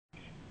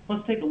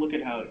Let's take a look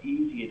at how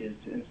easy it is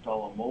to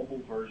install a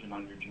mobile version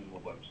on your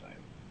Joomla website.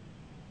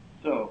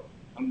 So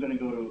I'm going to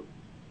go to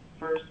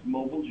first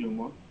mobile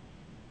Joomla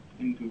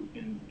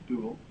in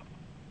Google.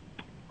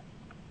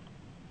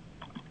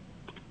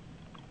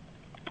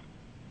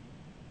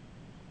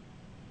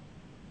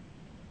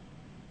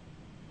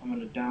 I'm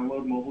going to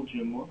download mobile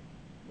Joomla,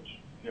 which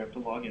you have to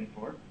log in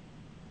for.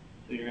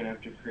 So you're going to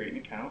have to create an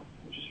account,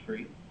 which is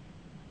free.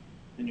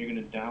 Then you're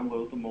going to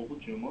download the mobile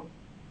Joomla.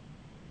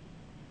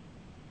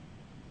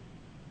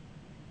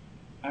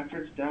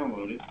 After it's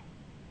downloaded,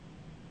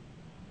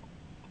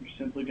 you're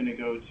simply going to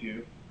go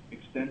to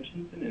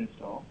Extensions and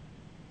Install,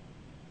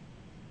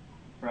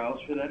 browse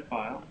for that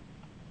file,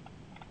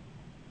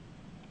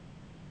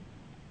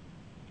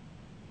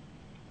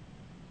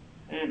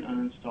 and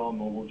uninstall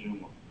mobile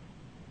Joomla.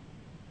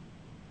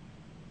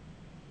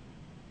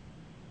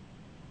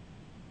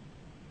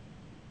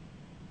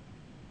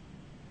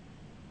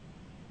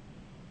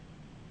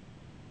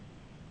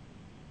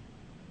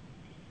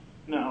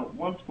 Now,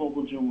 once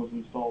mobile Joomla is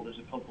installed, there's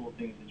a couple of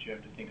things that you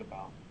have to think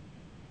about.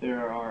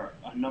 There are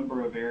a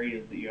number of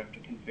areas that you have to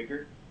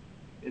configure.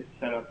 It's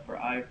set up for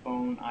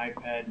iPhone,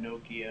 iPad,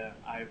 Nokia,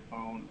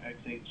 iPhone,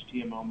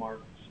 XHTML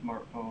mark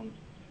smartphones.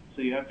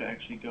 So you have to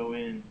actually go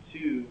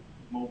into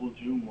mobile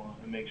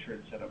Joomla and make sure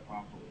it's set up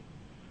properly.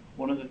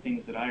 One of the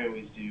things that I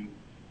always do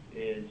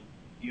is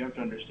you have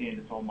to understand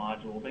it's all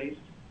module based.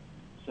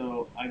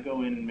 So I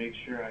go in and make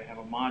sure I have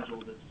a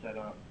module that's set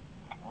up.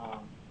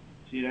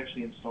 So it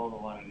actually installs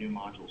a lot of new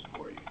modules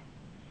for you.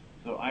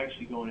 So I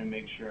actually go in and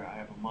make sure I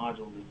have a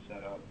module that's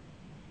set up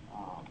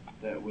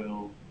that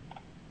will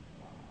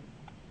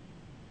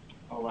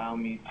allow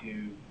me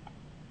to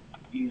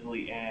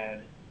easily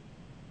add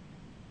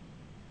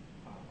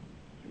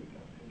here we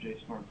go, MJ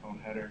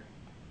smartphone header,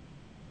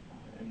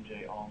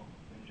 MJ all.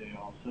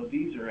 So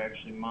these are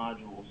actually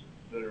modules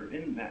that are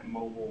in that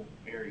mobile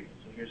area.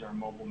 So here's our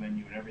mobile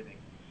menu and everything.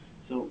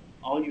 So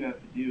all you have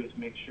to do is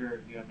make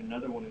sure you have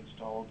another one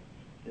installed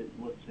that,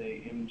 let's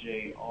say,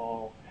 MJ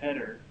all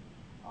header,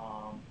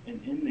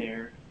 and in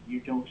there you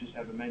don't just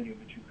have a menu,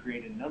 but you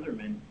create another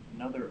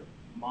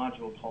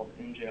module called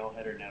MJ all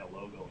header and add a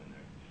logo in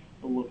there.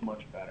 It'll look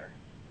much better.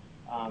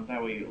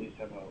 That way you at least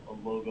have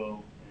a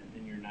logo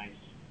in your nice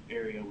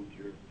area with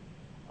your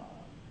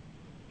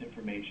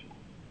information.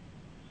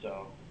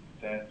 So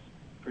that's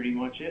pretty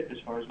much it as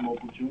far as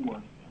mobile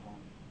Joomla.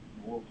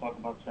 We'll talk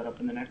about setup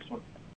in the next one.